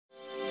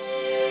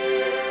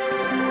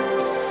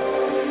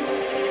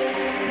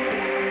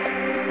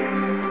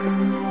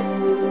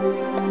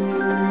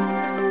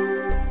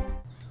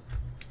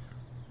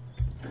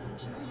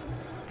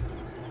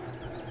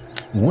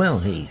Well,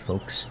 hey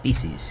folks,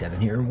 pt.37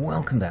 here.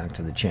 Welcome back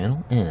to the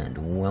channel,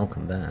 and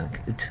welcome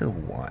back to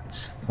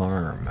Watt's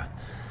Farm.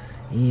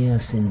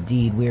 Yes,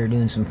 indeed, we are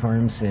doing some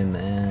farm sim,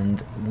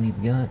 and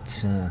we've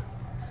got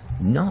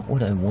not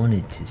what I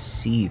wanted to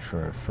see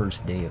for our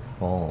first day of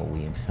fall.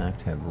 We in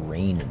fact have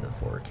rain in the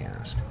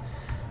forecast,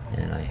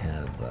 and I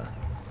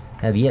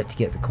have yet to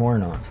get the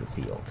corn off the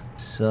field.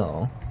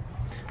 So,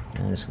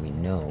 as we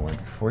know,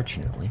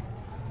 unfortunately,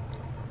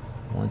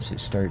 once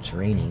it starts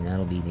raining,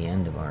 that'll be the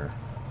end of our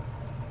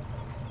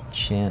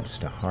chance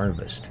to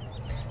harvest,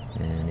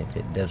 and if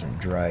it doesn't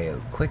dry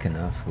out quick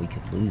enough, we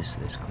could lose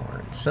this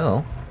corn.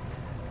 So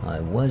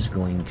I was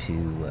going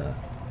to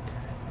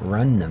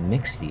run the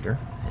mix feeder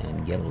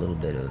and get a little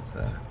bit of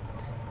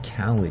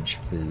cowage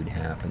food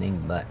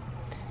happening, but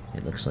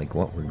it looks like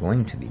what we're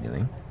going to be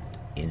doing,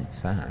 in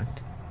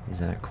fact, is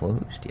that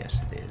closed? Yes,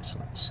 it is.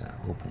 Let's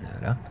open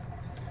that up.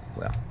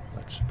 Well,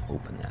 let's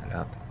open that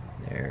up.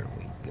 There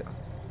we go.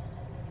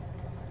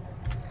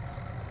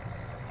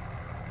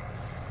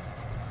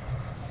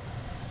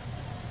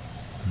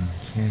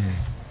 Okay.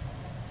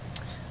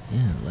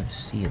 Yeah, let's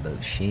see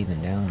about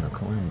shaving down the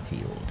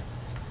cornfield.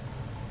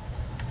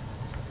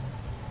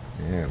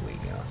 There we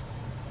go.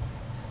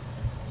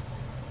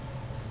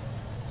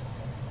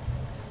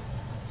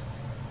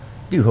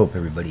 Do hope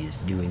everybody is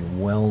doing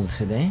well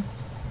today.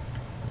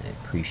 I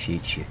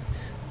appreciate you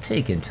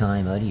taking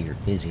time out of your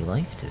busy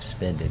life to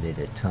spend a bit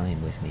of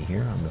time with me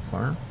here on the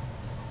farm.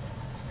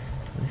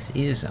 This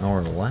is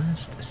our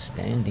last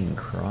standing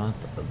crop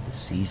of the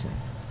season.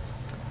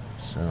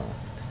 So,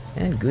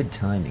 and good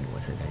timing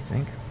with it, I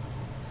think.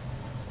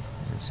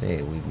 I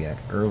say we've got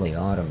early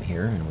autumn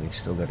here, and we've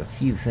still got a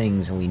few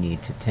things we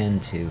need to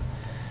tend to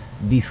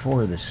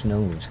before the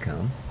snows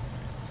come.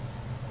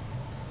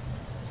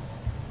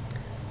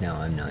 Now,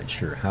 I'm not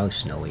sure how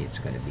snowy it's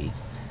going to be.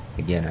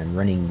 Again, I'm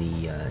running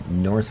the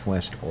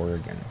Northwest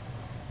Oregon.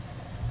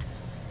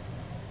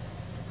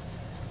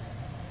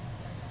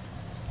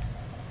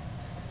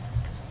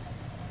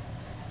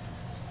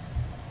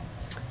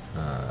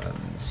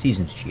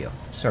 Seasons Geo.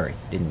 Sorry,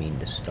 didn't mean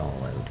to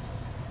stall out.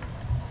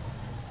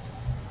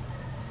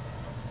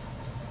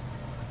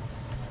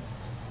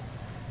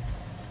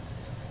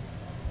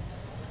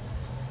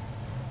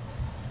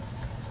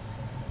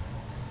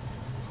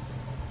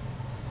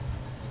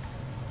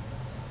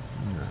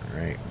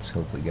 Alright, let's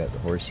hope we got the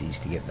horsies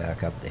to get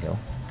back up the hill.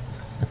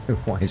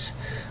 Otherwise,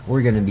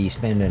 we're going to be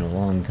spending a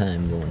long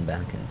time going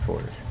back and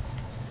forth.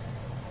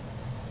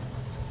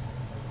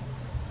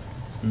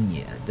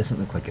 Yeah, it doesn't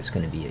look like it's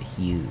going to be a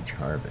huge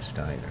harvest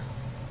either.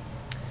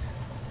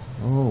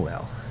 Oh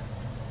well.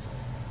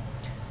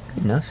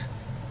 Good enough.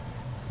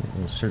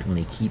 It will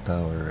certainly keep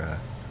our,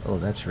 oh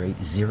that's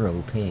right,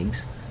 0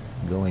 pigs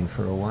going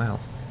for a while.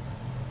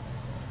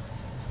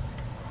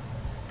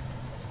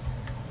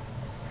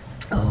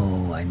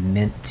 Oh, I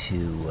meant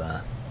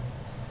to,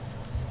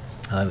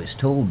 I was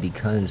told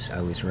because I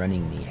was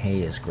running the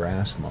hay as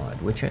grass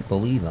mod, which I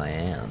believe I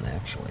am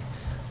actually.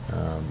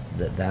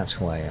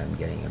 That's why I'm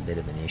getting a bit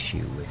of an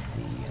issue with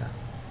the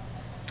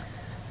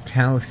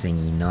cow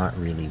thingy not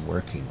really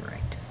working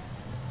right.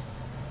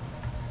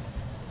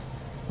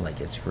 Like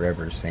it's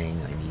forever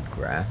saying I need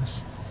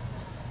grass,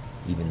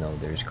 even though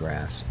there's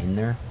grass in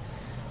there.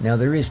 Now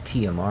there is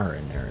TMR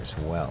in there as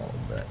well,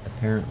 but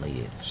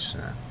apparently it's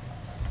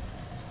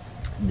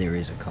there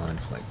is a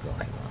conflict going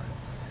on,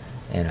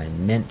 and I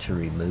meant to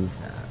remove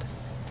that.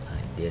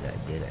 I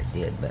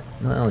did, but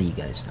well, you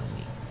guys know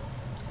me.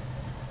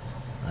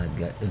 I've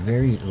got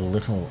very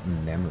little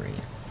memory.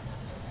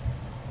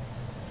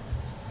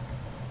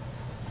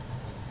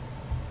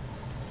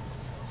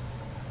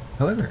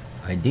 However,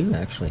 I do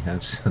actually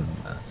have some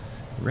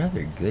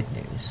rather good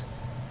news.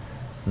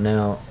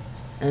 Now,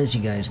 as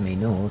you guys may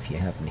know, if you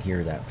happen to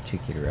hear that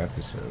particular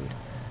episode,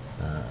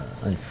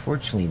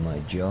 unfortunately my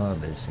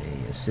job as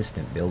an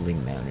assistant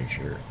building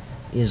manager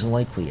is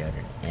likely at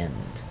an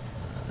end.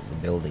 The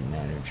building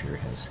manager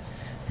has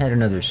had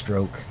another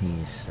stroke.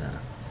 He's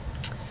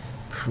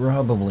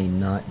probably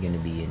not going to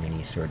be in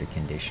any sort of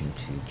condition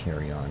to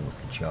carry on with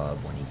the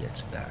job when he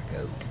gets back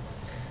out.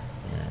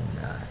 And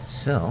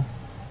so,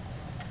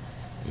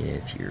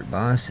 if your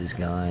boss is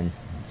gone,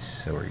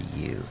 so are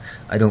you.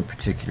 I don't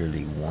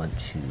particularly want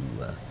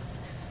to,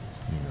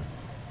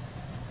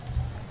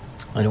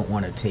 I don't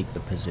want to take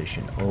the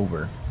position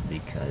over,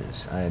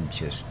 because I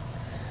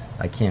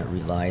can't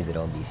rely that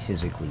I'll be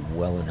physically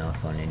well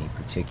enough on any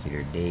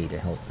particular day to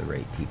help the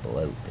right people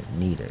out that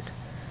need it.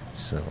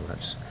 So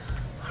that's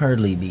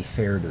hardly be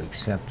fair to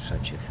accept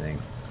such a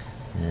thing,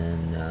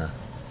 and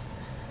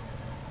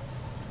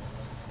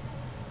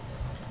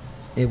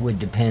it would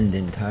depend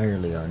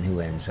entirely on who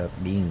ends up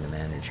being the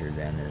manager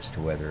then as to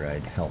whether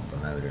I'd help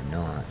them out or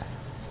not,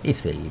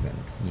 if they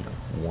even,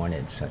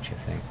 wanted such a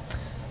thing.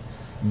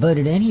 But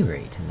at any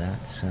rate,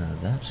 that's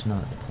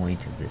not the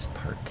point of this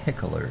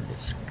particular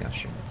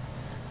discussion.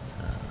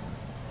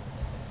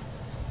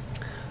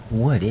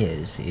 What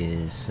is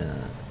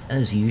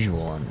as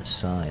usual on the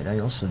side, I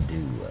also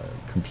do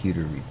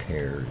computer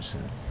repairs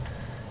and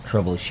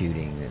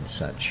troubleshooting and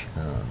such,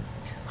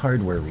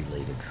 hardware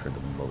related for the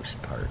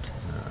most part.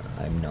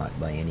 I'm not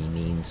by any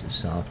means a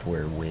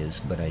software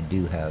whiz, but I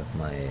do have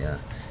my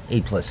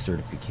A+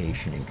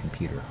 certification in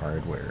computer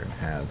hardware and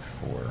have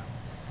for,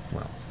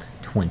 well,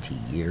 20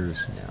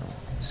 years now.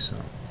 So,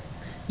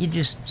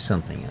 just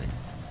something I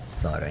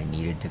thought I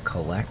needed to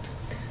collect,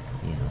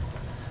 you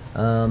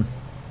know.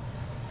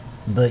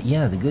 But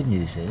yeah, the good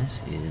news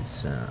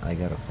is I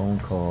got a phone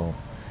call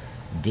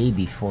day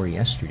before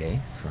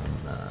yesterday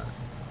from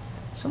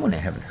someone I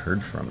haven't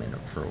heard from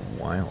for a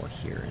while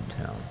here in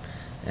town,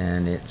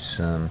 and it's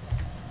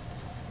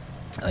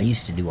I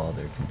used to do all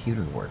their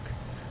computer work,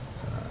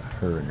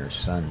 her and her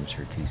sons,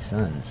 her two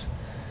sons,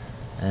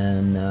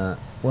 and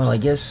well, I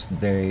guess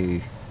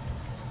they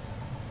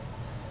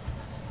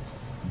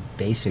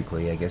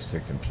basically, I guess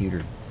their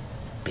computer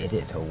bit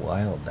it a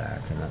while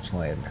back, and that's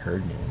why I hadn't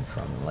heard anything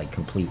from them, like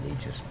completely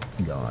just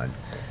gone.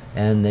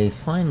 And they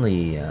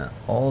finally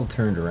all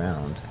turned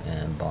around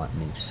and bought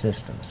new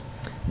systems.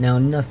 Now,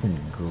 nothing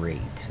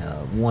great.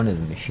 One of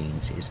the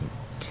machines isn't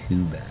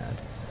too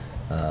bad.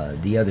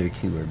 The other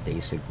two are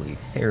basically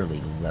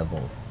fairly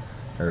level,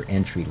 or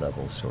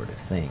entry-level sort of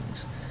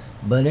things.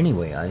 But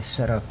anyway, I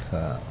set up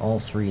all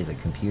three of the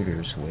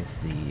computers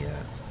with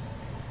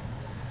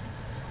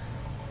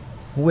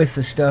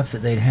the stuff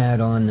that they'd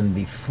had on them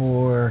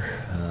before,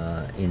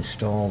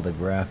 installed a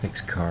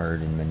graphics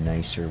card in the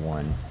nicer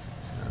one,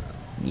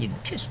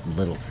 just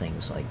little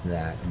things like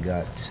that.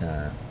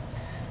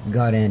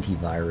 Got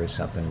antivirus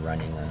up and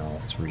running on all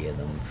three of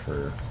them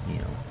for,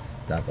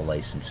 got the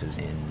licenses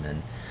in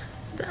and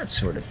that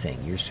sort of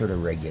thing. You're sort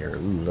of regular,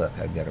 ooh, look,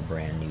 I've got a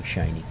brand new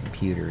shiny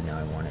computer, now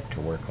I want it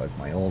to work like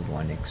my old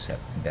one,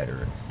 except better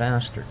and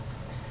faster.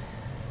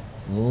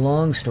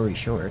 Long story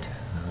short,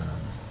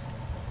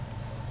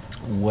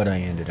 what I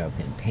ended up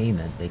in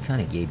payment, they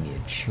kind of gave me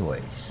a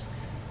choice,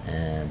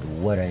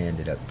 and what I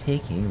ended up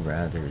taking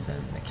rather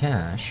than the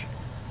cash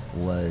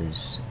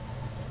was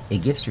a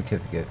gift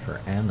certificate for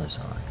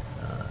Amazon.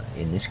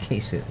 In this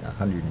case, a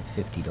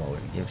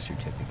 $150 gift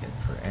certificate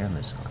for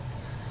Amazon.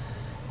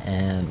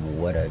 And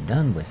what I've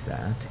done with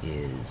that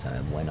is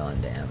I went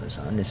on to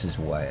Amazon. This is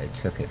why I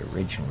took it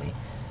originally.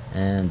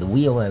 And the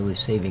wheel I was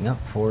saving up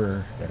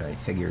for, that I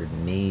figured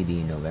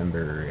maybe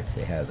November, if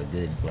they have a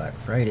good Black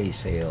Friday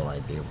sale,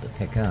 I'd be able to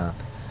pick up.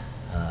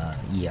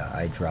 Yeah,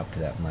 I dropped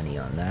that money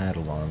on that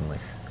along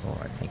with,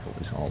 I think it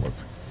was all of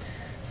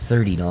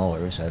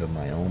 $30 out of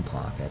my own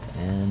pocket.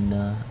 And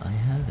I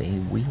have a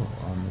wheel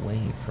on the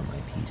way for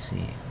my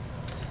PC.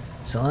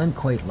 So I'm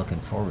quite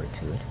looking forward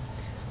to it.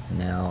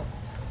 Now,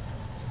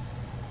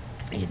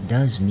 it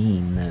does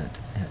mean that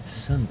at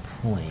some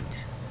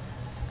point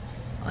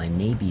I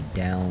may be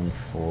down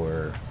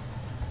for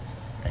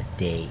a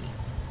day,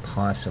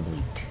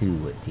 possibly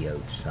two at the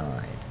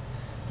outside,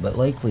 but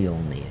likely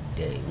only a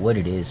day. What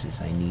it is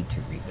I need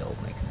to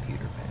rebuild my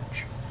computer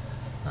bench.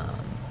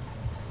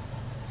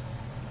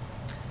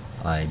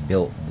 I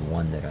built the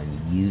one that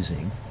I'm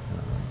using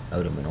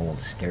out of an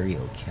old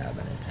stereo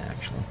cabinet,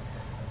 actually.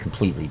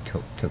 Completely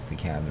took the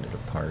cabinet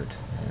apart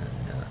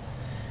and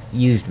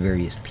used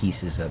various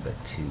pieces of it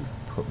to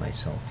put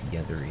myself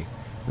together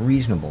a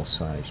reasonable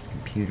sized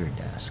computer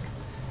desk.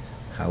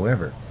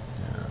 However,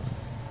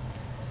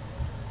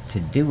 to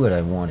do what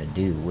I want to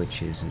do,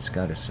 which is it's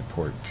got to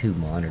support 2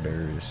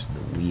 monitors,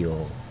 the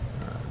wheel,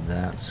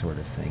 that sort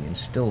of thing, and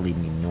still leave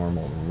me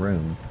normal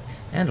room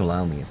and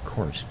allow me, of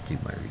course, to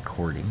do my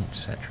recording,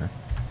 etc.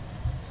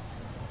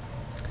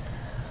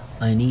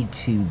 I need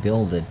to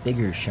build a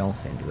bigger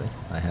shelf into it.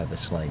 I have a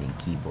sliding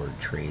keyboard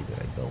tray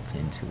that I built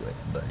into it,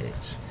 but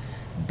it's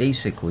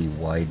basically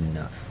wide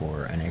enough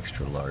for an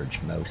extra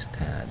large mouse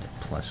pad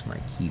plus my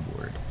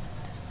keyboard.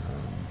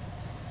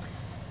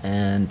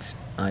 And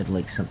I'd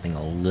like something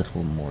a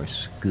little more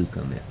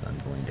skookum if I'm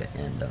going to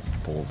end up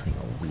bolting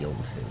a wheel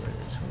to it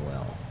as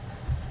well.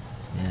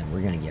 And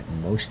we're going to get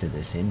most of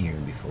this in here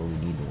before we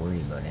need to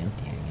worry about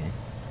emptying it.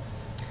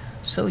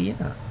 So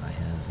yeah, I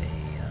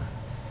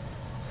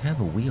have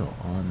a wheel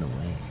on the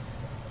way.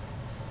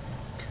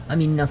 I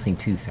mean, nothing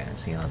too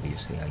fancy.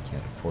 Obviously, I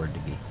can't afford to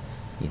be,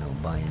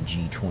 buying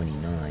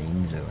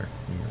G29s or,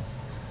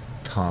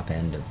 top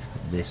end of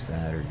this,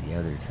 that, or the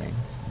other thing.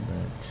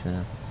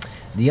 But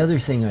the other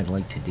thing I'd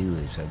like to do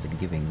is I've been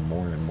giving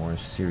more and more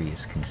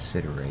serious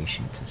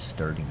consideration to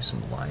starting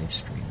some live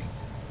streaming.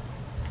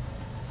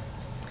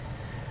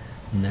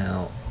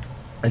 Now,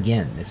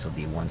 again, this will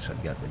be once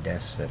I've got the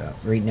desk set up.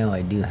 Right now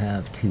I do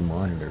have 2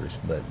 monitors,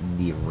 but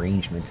the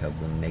arrangement of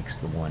them makes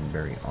the one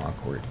very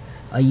awkward.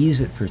 I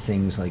use it for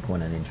things like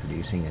when I'm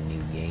introducing a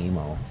new game,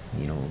 I'll,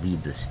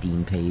 leave the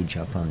Steam page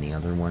up on the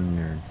other one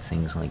or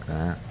things like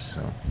that,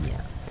 so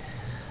yeah.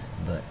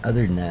 But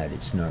other than that,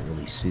 it's not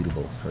really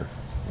suitable for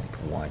like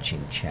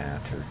watching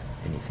chat or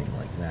anything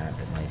like that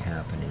might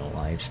happen in a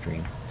live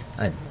stream.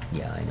 I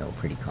know,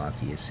 pretty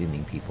cocky,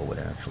 assuming people would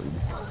actually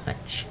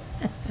watch.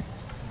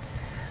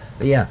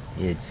 But yeah,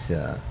 it's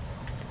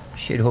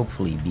should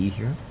hopefully be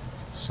here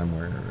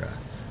somewhere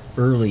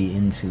early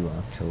into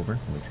October,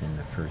 within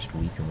the first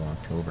week of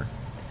October.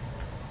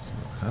 So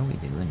how are we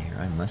doing here?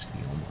 I must be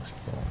almost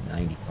full,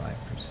 95%.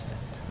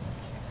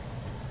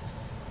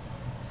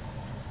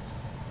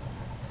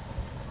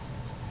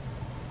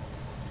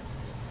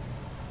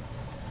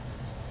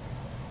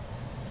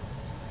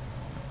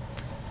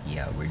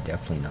 Yeah, we're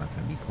definitely not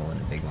going to be pulling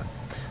a big one.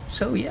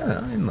 So yeah,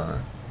 I'm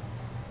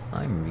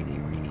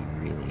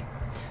really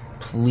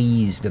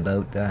pleased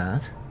about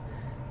that.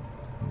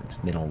 It's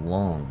been a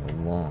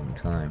long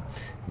time.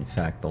 In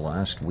fact, the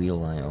last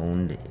wheel I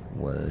owned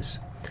was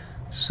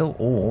so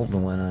old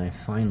when I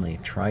finally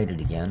tried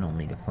it again,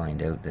 only to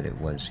find out that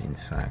it was in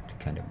fact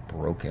kind of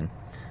broken.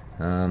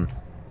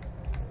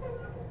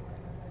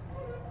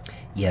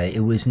 Yeah,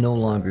 it was no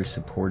longer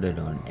supported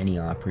on any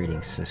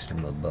operating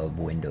system above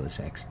Windows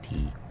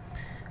XP.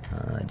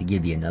 To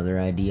give you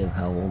another idea of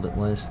how old it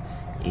was,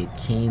 it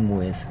came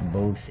with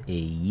both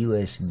a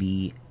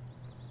USB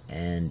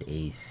and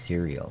a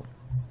serial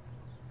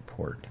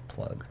port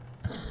plug.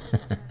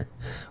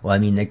 Well, I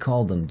mean, they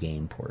called them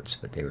game ports,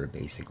 but they were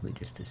basically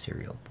just a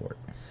serial port.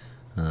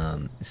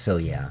 So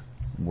yeah,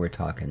 we're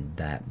talking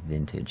that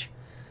vintage.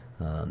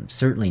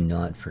 Certainly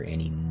not for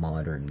any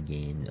modern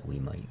game that we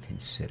might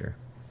consider.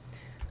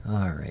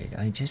 Alright,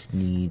 I just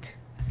need...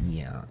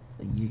 Yeah,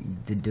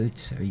 the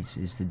Doots,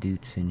 is the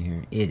Doots in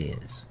here? It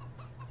is.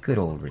 Good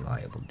old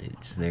reliable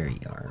Doots. There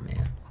you are,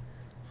 man.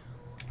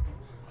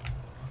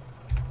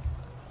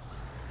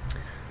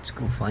 Let's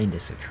go find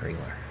us a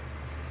trailer.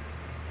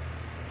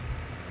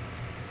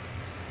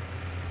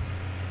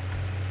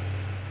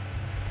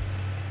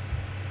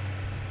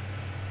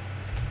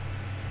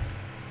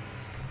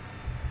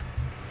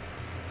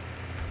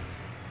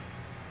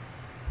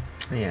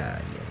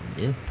 Yeah,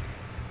 you did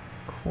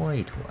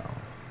quite well.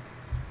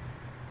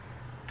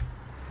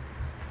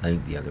 I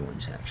think the other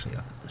one's actually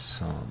up at the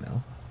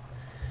sawmill,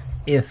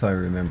 if I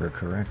remember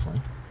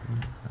correctly.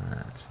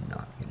 That's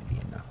not going to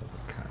be enough of a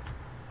cut.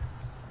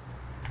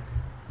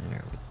 There we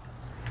go.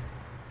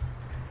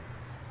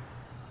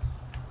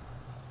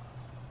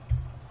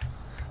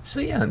 So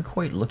yeah, I'm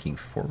quite looking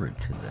forward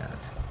to that.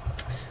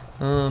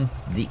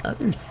 The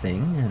other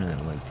thing that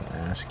I'd like to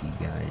ask you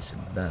guys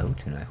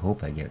about, and I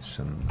hope I get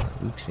some,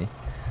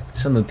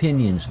 some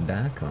opinions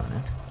back on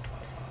it,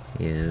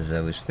 is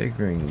I was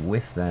figuring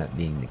with that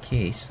being the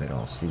case that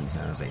I'll soon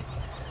have a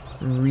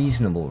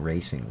reasonable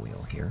racing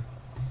wheel here.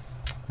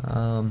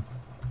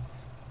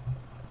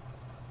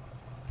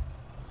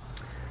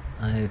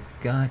 I've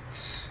got,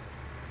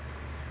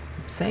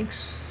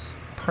 thanks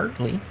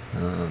partly,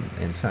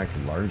 in fact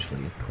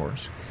largely of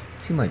course,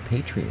 to my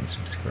Patreon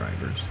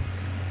subscribers,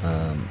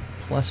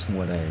 plus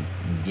what I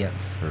get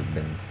for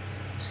been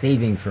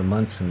saving for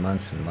months and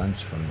months and months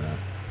from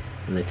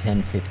the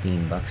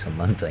 10-15 bucks a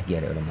month I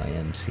get out of my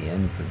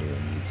MCN for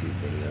doing YouTube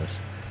videos.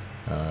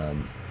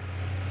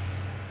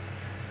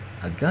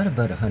 I've got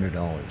about $100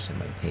 in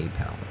my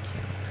PayPal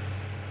account,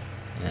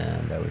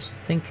 and I was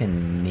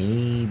thinking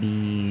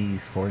maybe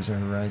Forza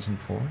Horizon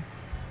 4.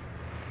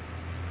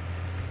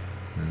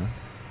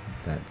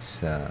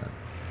 That's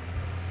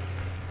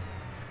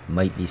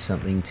might be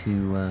something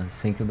to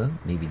think about.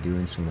 Maybe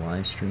doing some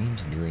live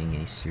streams, doing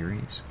a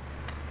series,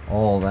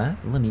 all that.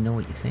 Let me know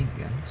what you think,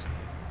 guys.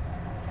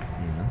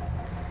 You know,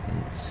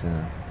 it's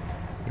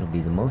it'll be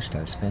the most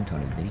I've spent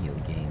on a video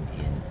game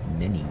in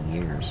many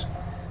years.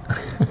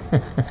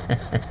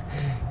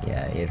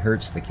 Yeah, it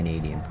hurts the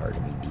Canadian part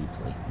of me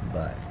deeply,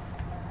 but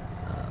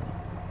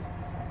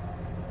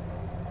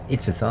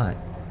it's a thought.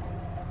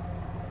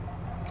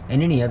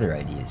 And any other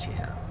ideas you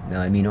have. Now,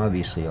 I mean,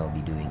 obviously I'll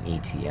be doing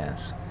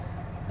ATS,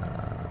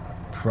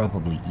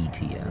 probably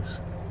ETS.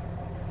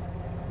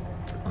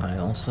 I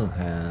also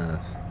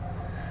have,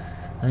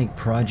 I think,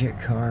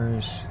 project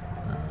cars,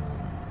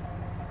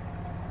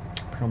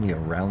 probably a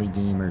rally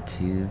game or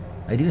two.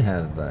 I do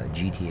have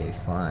GTA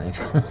 5.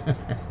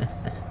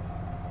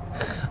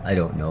 I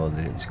don't know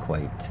that it's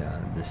quite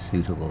the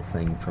suitable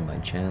thing for my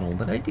channel,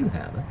 but I do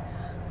have it.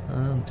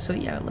 So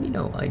yeah, let me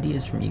know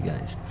ideas from you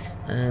guys.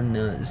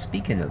 And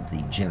speaking of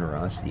the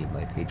generosity of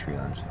my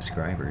Patreon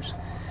subscribers,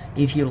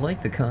 if you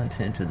like the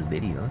content of the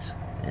videos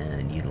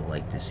and you'd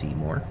like to see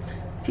more,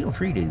 feel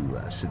free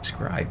to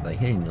subscribe by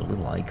hitting the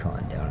little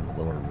icon down in the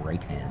lower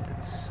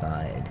right-hand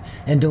side.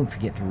 And don't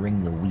forget to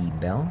ring the wee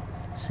bell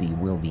so you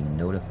will be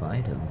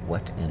notified of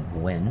what and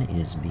when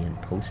is being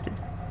posted.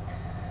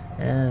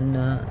 And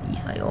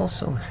yeah, I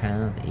also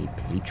have a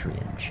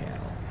Patreon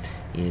channel.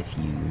 If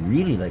you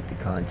really like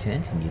the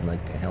content and you'd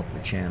like to help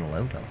the channel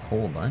out a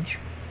whole bunch,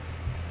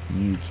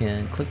 you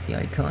can click the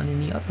icon in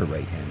the upper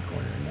right hand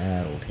corner and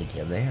that'll take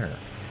you there.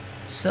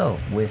 So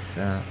with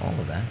all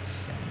of that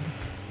said,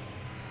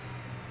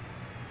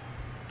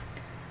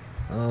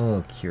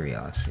 oh,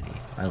 curiosity.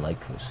 I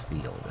like this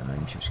field and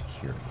I'm just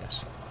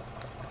curious.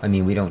 I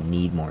mean, we don't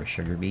need more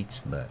sugar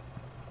beets, but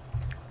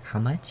how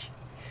much?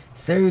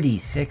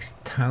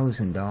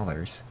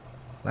 $36,000.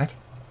 What?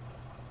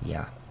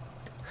 Yeah.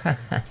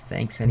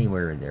 Thanks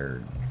anywhere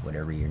there,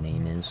 whatever your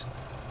name is.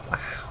 Wow,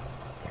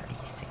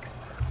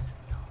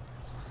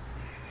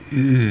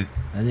 $36,000.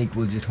 I think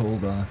we'll just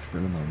hold off for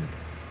the moment.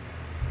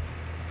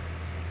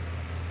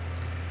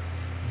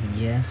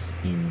 Yes,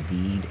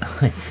 indeed.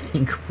 I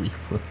think we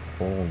will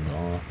hold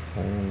off.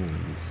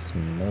 Holy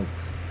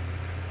smokes.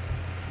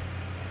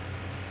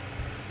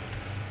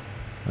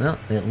 Well,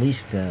 at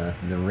least the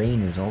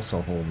rain is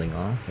also holding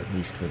off, at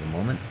least for the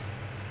moment.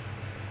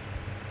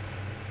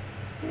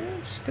 Yeah,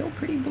 it's still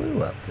pretty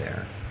blue up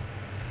there.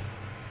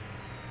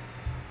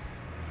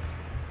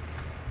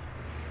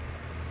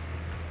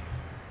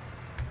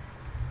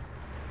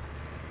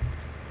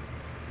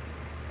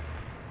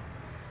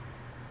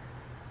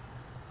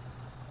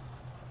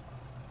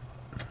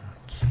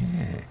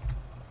 Okay.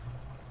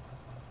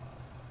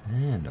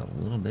 And a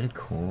little bit of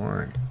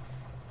corn.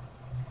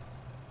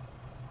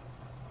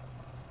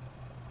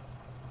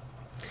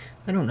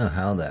 I don't know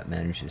how that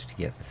manages to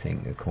get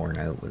the corn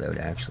out without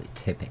actually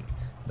tipping,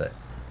 but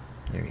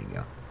there you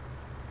go.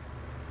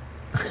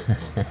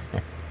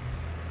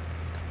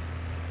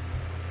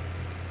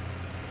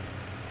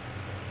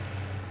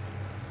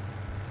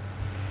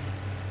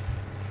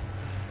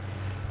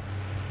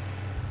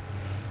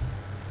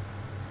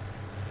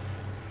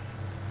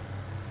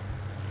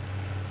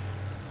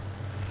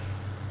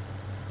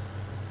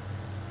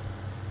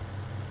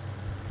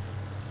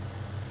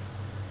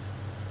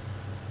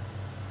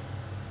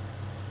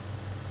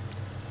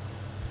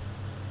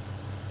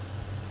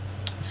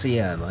 So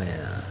yeah, my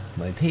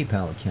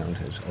PayPal account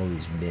has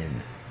always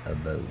been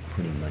about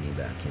putting money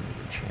back into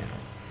the channel.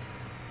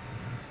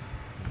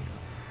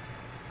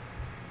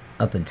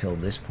 Up until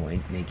this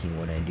point, making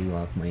what I do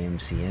off my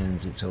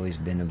MCNs, it's always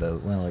been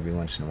about, well, every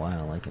once in a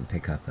while I can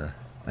pick up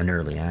an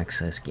early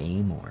access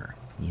game, or,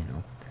 you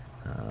know,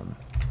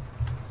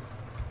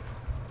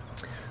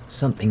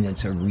 something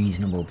that's a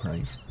reasonable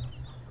price.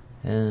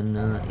 And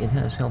it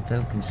has helped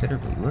out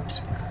considerably.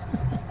 Whoops.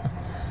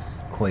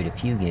 Quite a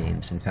few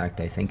games. In fact,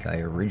 I think I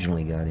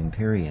originally got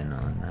Empyrean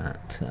on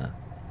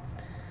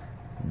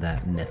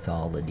that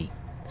mythology.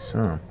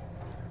 So,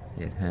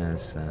 it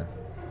has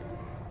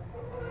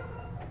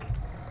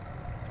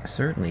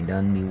certainly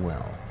done me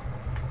well.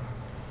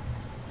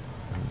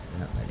 Oh,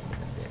 that might have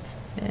been a bit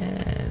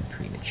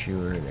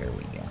premature. There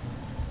we go.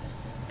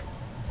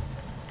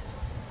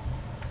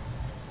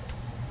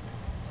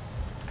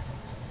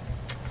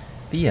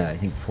 But yeah, I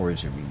think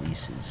Forza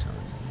releases on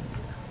the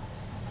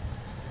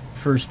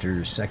 1st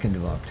or 2nd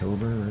of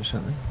October or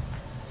something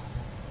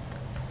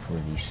for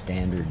the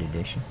standard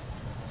edition.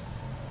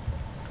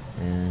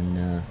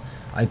 And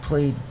I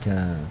played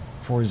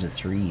Forza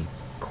 3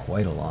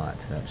 quite a lot.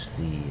 That's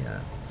the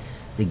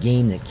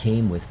game that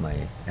came with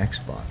my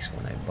Xbox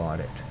when I bought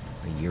it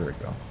a year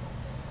ago.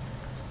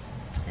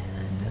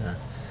 And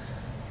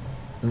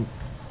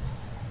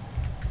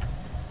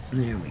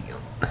there we go.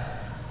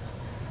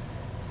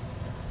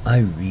 I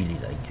really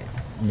liked it.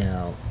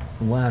 Now,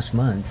 last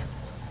month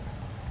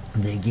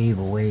they gave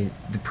away,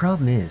 the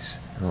problem is,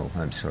 oh,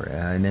 I'm sorry,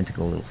 I meant to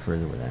go a little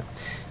further with that.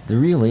 The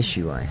real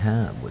issue I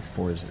have with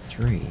Forza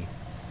 3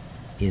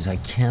 is I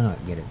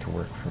cannot get it to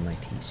work for my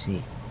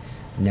PC.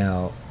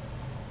 Now,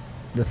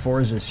 the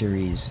Forza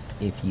series,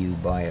 if you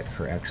buy it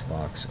for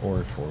Xbox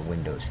or for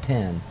Windows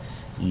 10,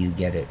 you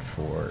get it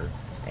for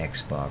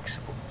Xbox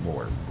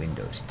or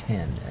Windows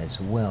 10 as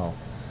well.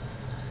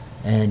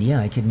 And yeah,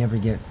 I could never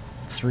get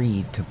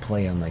 3 to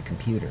play on my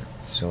computer,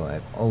 so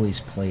I've always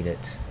played it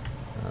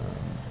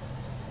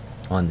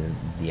on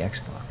the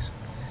Xbox.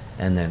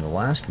 And then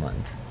last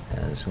month,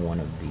 as one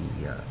of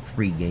the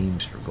free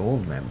games for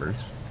gold members,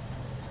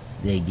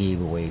 they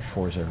gave away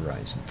Forza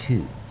Horizon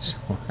 2, so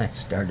I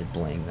started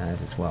playing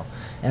that as well.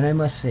 And I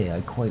must say,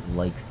 I quite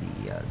like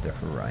the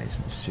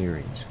Horizon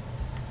series.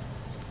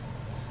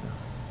 So.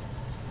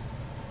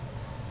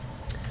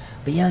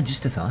 But yeah,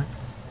 just a thought.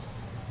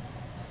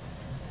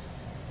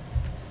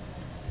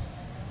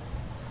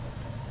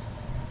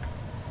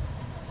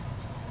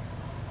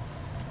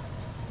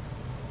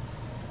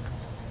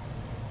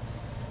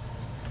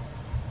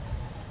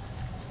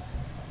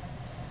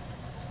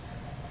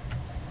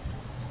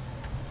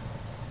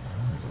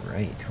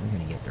 Alright, we're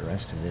going to get the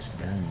rest of this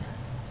done.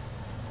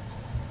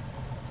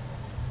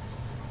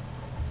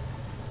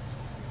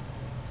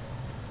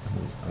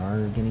 We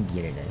are going to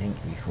get it, I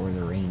think, before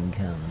the rain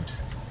comes.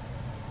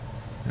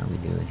 How are we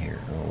doing here?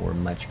 Oh, we're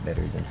much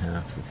better than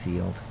half the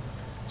field.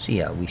 So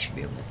yeah, we should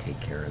be able to take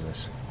care of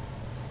this.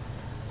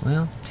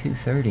 Well,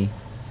 2:30.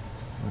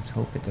 Let's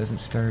hope it doesn't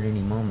start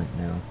any moment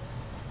now.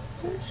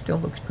 It still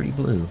looks pretty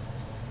blue.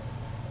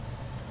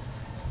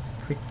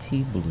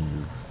 Pretty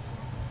blue.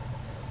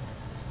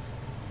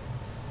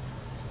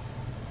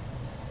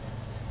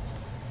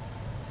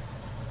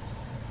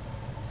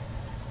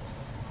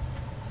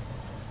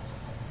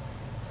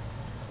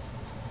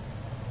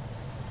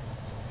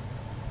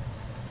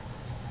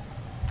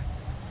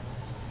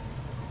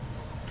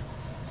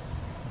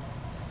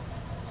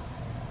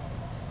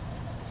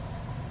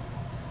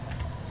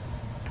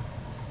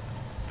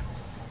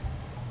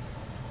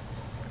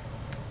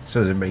 So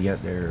has everybody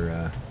got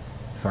their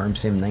Farm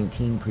Sim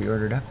 19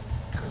 pre-ordered up?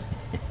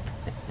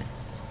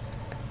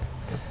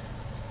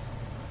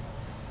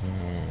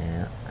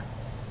 Yeah,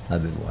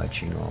 I've been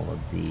watching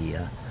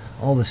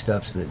all the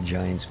stuffs that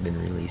Giant's been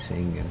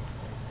releasing, and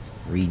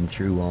reading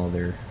through all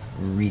their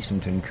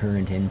recent and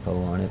current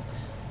info on it.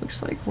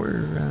 Looks like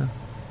we're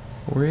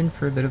in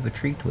for a bit of a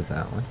treat with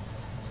that one.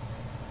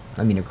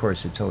 I mean, of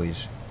course, it's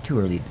always too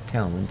early to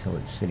tell until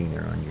it's sitting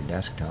there on your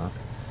desktop,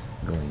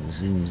 going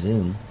zoom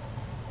zoom.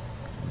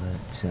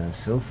 But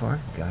so far,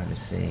 gotta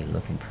say,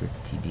 looking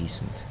pretty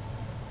decent.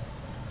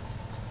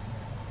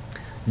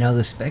 Now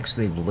the specs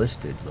they've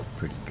listed look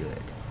pretty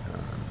good.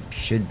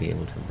 Should be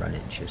able to run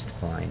it just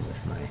fine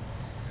with my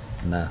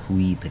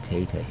Mahui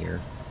potato here.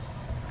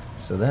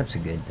 So that's a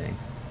good thing.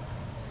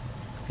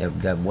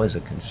 That was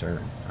a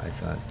concern. I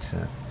thought,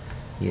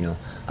 you know,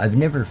 I've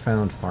never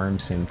found Farm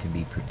Sim to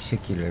be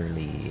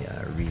particularly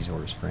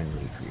resource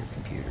friendly for your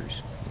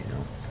computers, you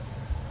know.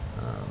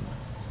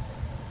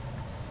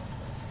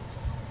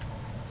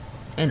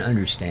 And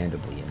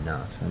understandably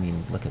enough. I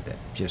mean, look at that.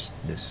 Just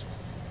this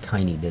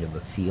tiny bit of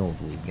a field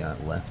we've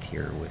got left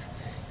here with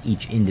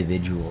each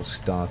individual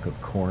stalk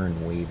of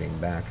corn waving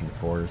back and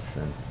forth,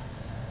 and,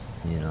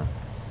 you know,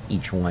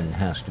 each one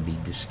has to be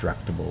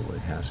destructible.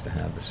 It has to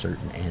have a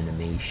certain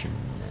animation,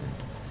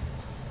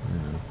 and, you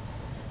know,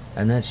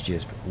 and that's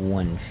just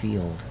one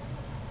field.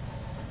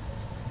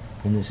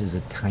 And this is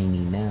a tiny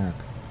map.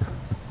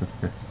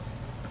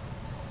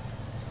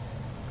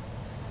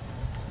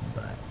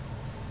 But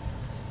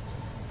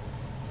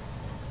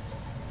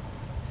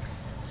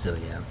so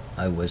yeah,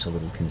 I was a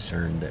little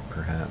concerned that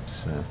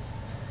perhaps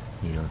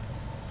you know,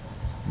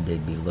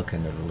 they'd be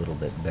looking at a little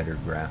bit better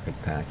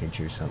graphic package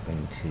or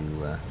something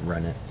to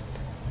run it.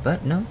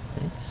 But no,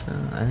 it's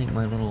I think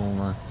my little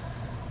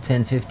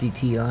 1050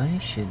 Ti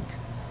should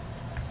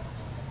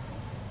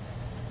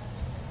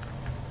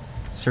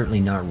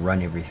certainly not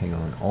run everything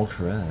on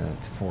ultra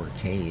at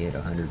 4K at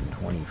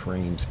 120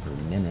 frames per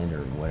minute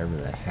or whatever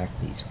the heck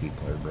these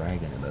people are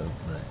bragging about,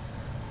 but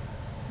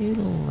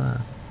it'll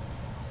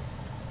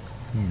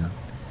you know,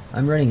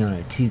 I'm running on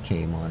a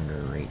 2K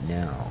monitor right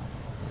now,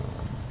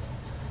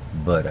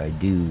 but I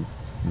do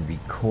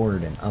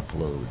record and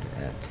upload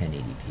at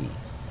 1080p.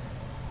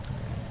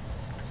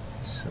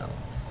 So,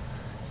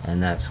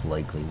 and that's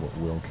likely what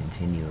will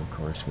continue, of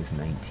course, with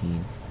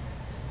 19.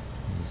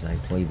 As I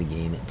play the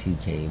game at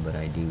 2K, but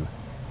I do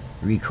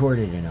record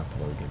it and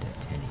upload it at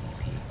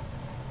 1080p.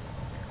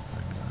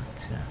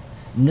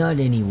 I'm not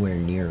anywhere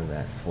near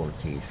that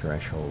 4K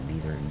threshold,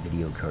 either in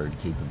video card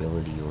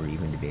capability or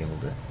even to be able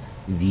to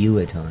view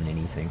it on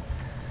anything.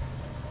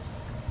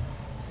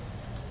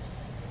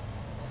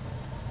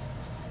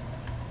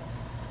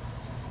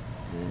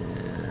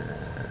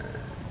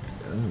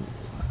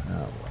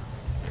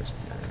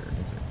 Doesn't matter,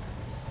 does it?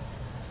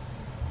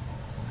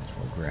 Might as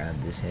well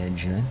grab this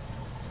edge then.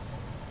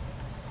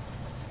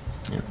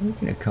 Yeah, we're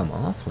going to come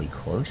awfully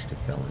close to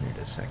filling it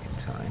a second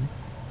time,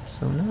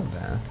 so not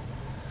bad.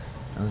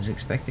 I was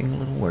expecting a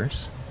little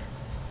worse.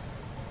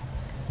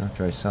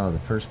 After I saw the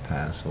first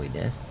pass we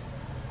did,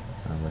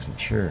 I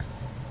wasn't sure.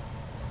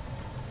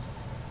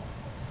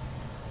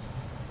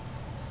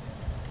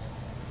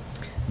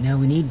 Now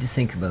we need to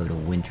think about a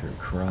winter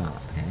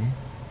crop, eh?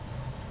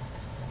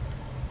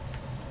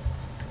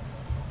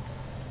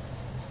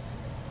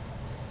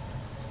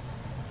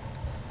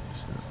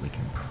 So that we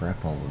can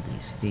prep all of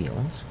these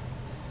fields.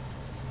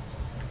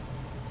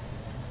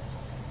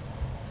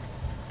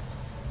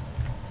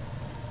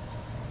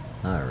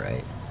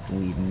 Alright,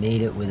 we've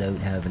made it without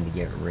having to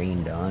get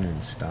rained on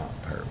and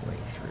stop partway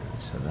through,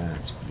 so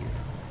that's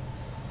beautiful.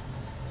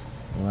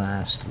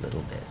 Last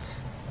little bit.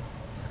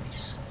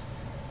 Nice.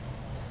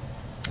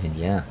 And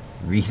yeah,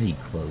 really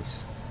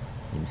close.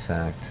 In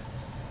fact,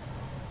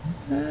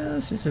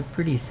 this is a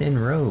pretty thin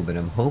row, but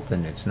I'm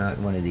hoping it's not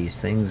one of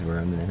these things where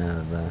I'm going to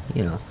have,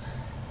 you know,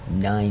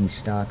 9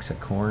 stalks of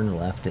corn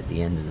left at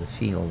the end of the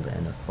field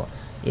and a full...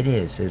 It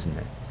is, isn't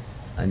it?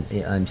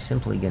 I'm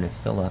simply going to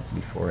fill up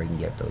before I can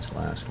get those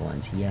last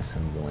ones. Yes,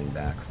 I'm going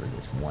back for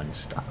this 1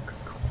 stalk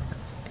of corn.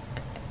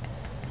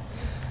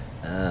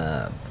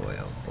 Ah, boy,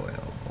 oh boy,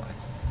 oh boy.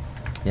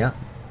 Yeah,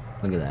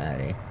 look at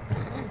that, eh?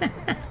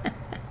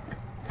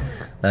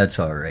 That's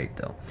alright,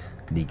 though,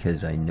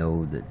 because I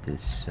know that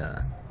this,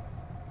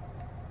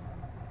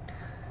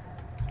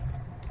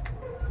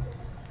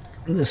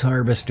 this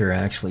harvester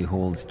actually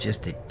holds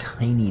just a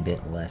tiny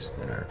bit less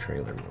than our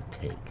trailer will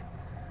take.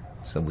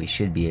 So we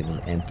should be able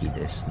to empty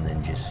this and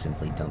then just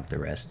simply dump the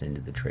rest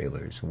into the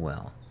trailer as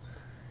well.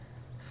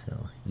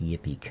 So,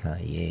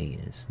 yippee-ki-yay,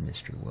 as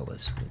Mr.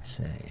 Willis would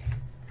say.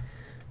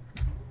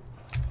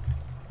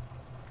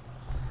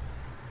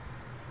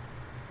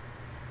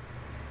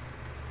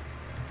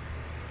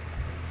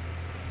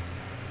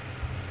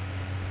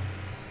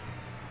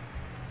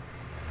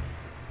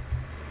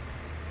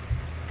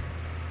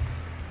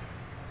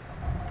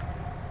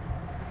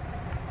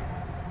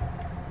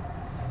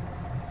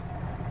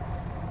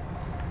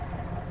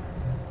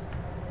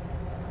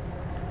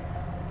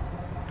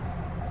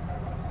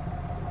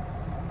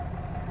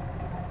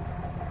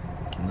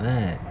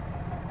 What?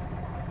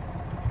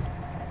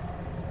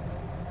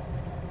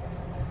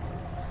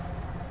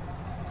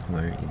 Why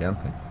aren't you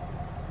dumping?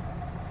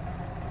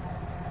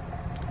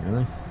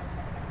 Really?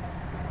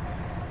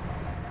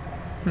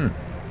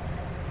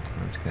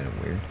 That's kind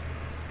of weird.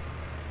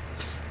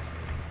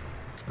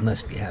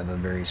 Must be have a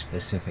very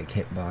specific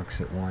hitbox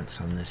it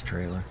wants on this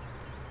trailer.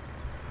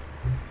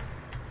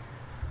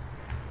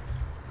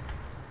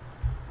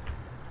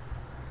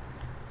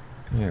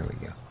 There we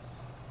go.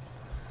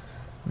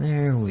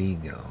 There we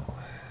go.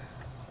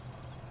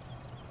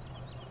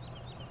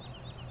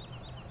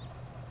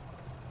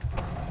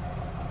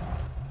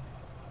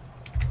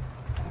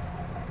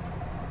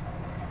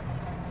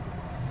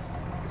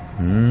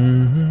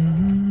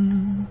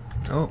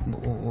 Oh,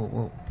 whoa, whoa,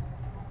 whoa.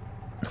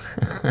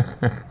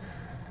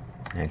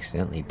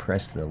 Accidentally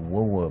pressed the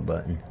whoa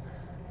button.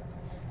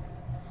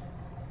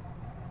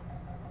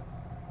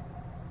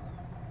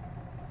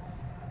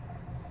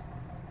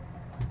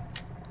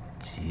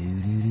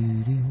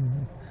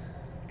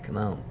 Come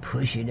on,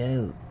 push it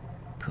out.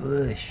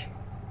 Push.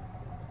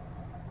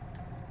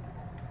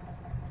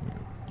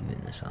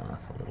 Giving this off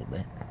a little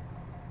bit.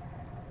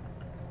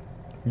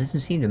 It doesn't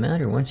seem to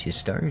matter once you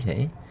start,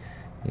 hey?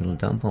 It'll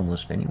dump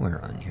almost anywhere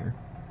on here.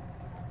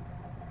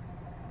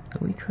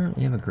 But we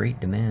currently have a great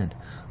demand.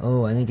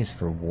 Oh, I think it's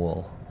for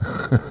wool.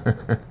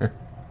 If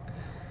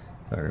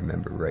I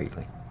remember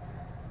rightly.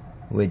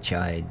 Which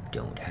I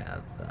don't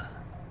have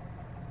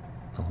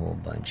a whole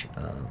bunch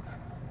of.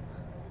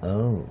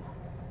 Oh.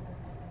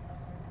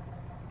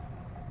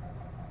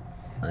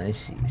 I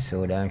see.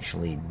 So it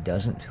actually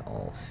doesn't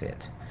all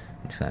fit.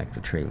 In fact,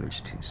 the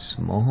trailer's too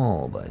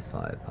small by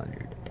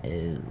 500.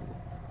 Oh.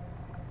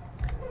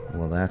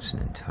 Well, that's an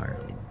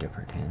entirely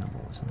different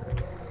animal, isn't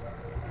it?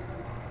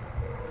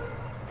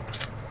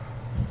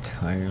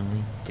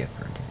 Entirely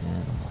different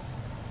animal.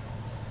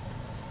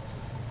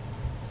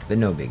 But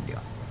no big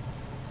deal.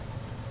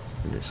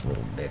 For this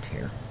little bit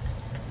here.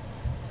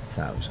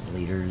 1,000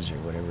 liters or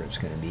whatever it's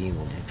going to be.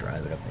 We'll just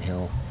drive it up the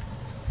hill.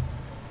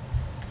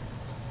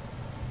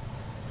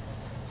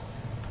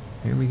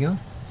 Here we go.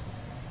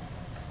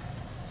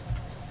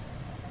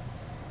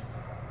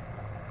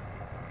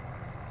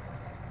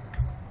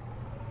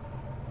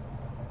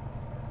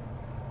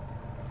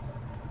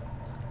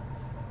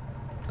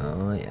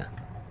 Oh yeah.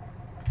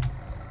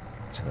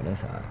 That's what I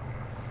thought.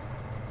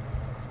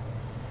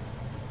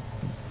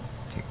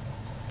 Tick,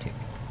 tick.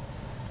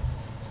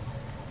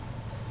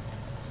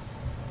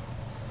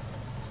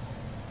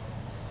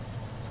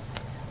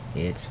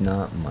 It's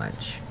not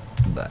much,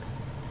 but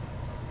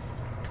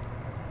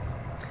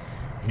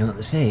you know what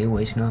they say,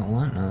 waste not,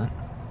 want not.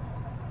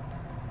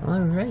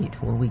 Alright,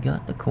 well we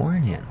got the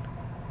corn in.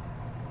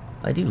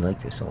 I do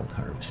like this old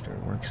harvester,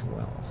 it works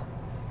well.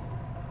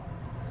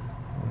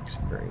 Works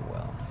very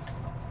well.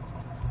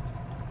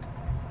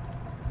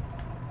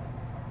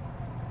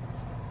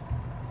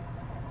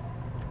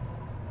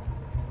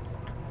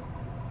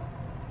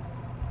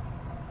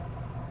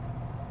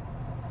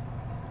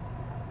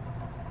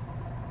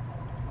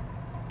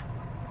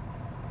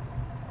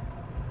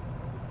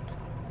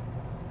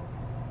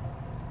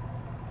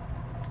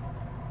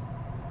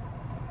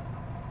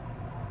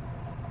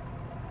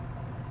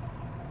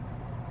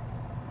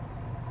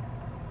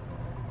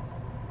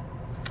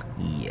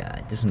 Yeah,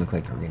 it doesn't look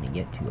like we're going to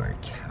get to our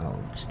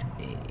cows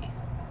today.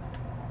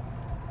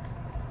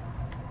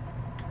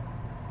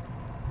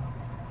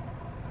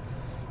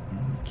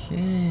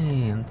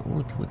 Okay, and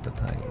out with the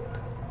pipe.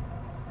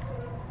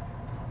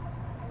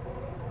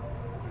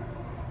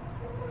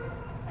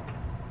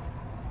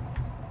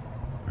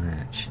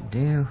 That should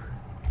do.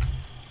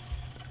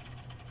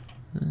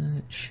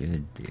 That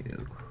should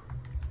do.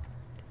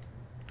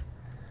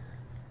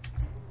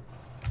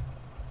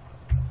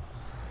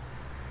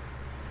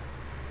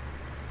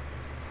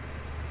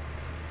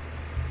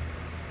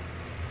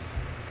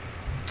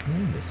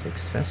 And a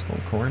successful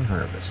corn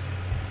harvest.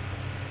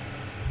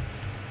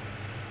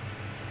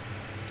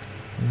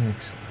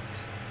 Excellent.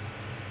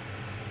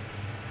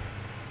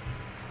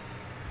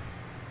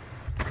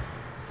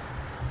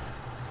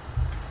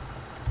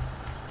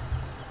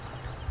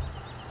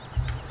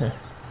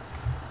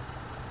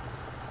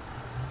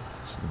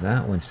 So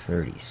that one's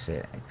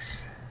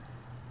 36.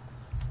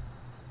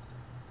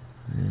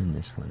 And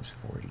this one's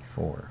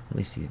 44. At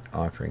least he's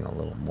offering a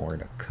little more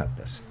to cut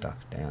the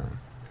stuff down.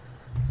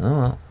 Oh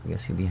well, I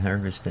guess you'll be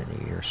harvesting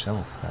it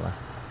yourself, fella.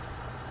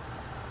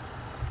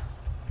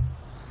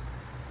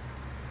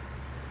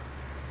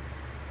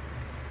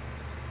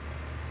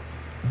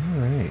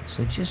 Alright,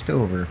 so just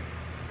over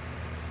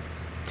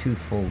 2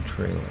 full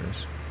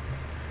trailers.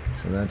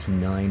 So that's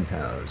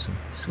 9,000.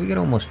 So we get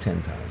almost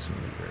 10,000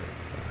 liters.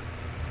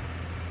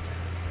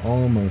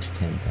 Almost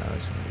 10,000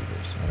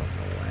 liters. I don't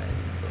know why I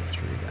didn't go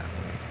through that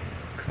way.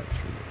 Cut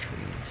through the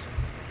trees.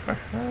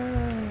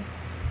 Ha-ha!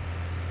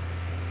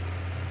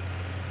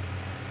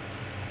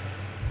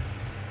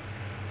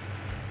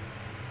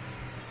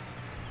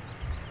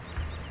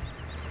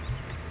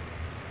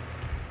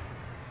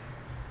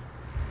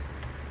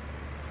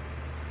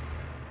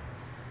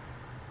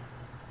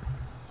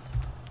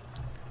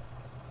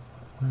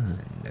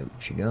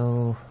 Out you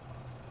go.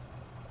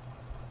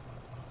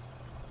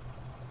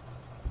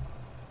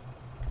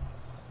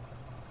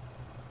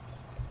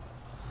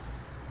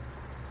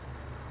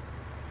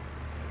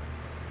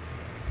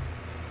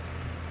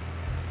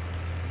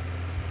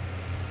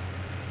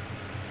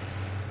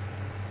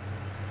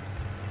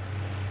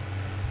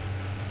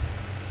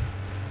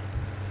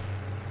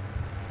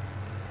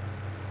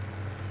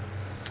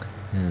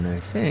 And I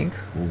think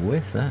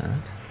with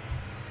that,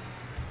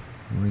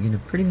 we're going to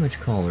pretty much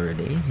call her a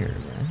day here,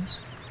 guys.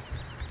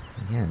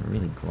 Again,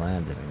 really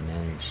glad that I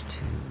managed to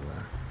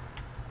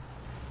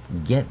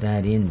get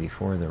that in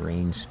before the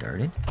rain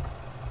started.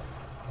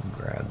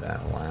 Grab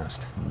that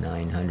last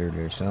 900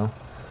 or so.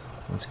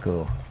 Let's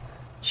go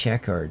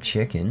check our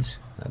chickens.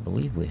 I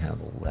believe we have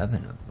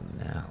 11 of them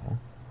now.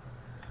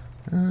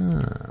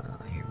 Ah,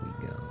 here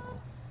we go.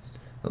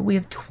 But we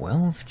have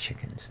 12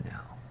 chickens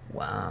now.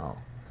 Wow.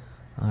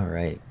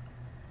 Alright.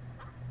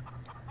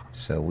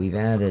 So we've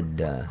added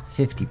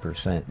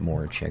 50%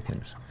 more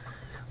chickens.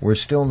 We're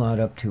still not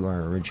up to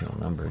our original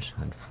numbers,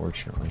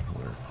 unfortunately.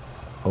 We're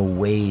a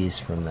ways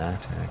from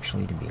that,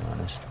 actually, to be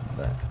honest.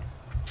 But,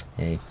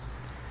 hey,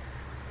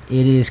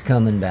 it is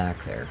coming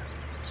back there.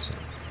 So,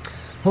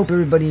 hope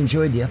everybody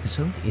enjoyed the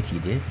episode. If you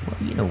did, well,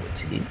 you know what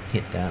to do.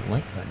 Hit that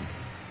like button.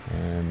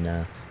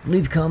 And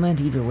leave a comment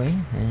either way.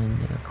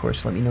 And, of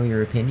course, let me know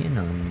your opinion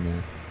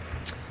on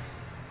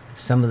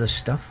some of the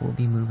stuff we'll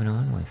be moving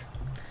on with.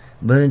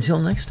 But until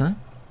next time,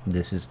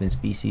 this has been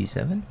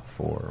pt.37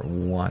 for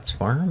Watts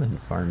Farm and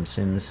Farm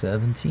Sim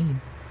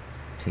 17.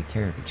 Take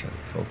care of each other,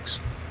 folks,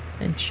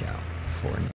 and ciao for now.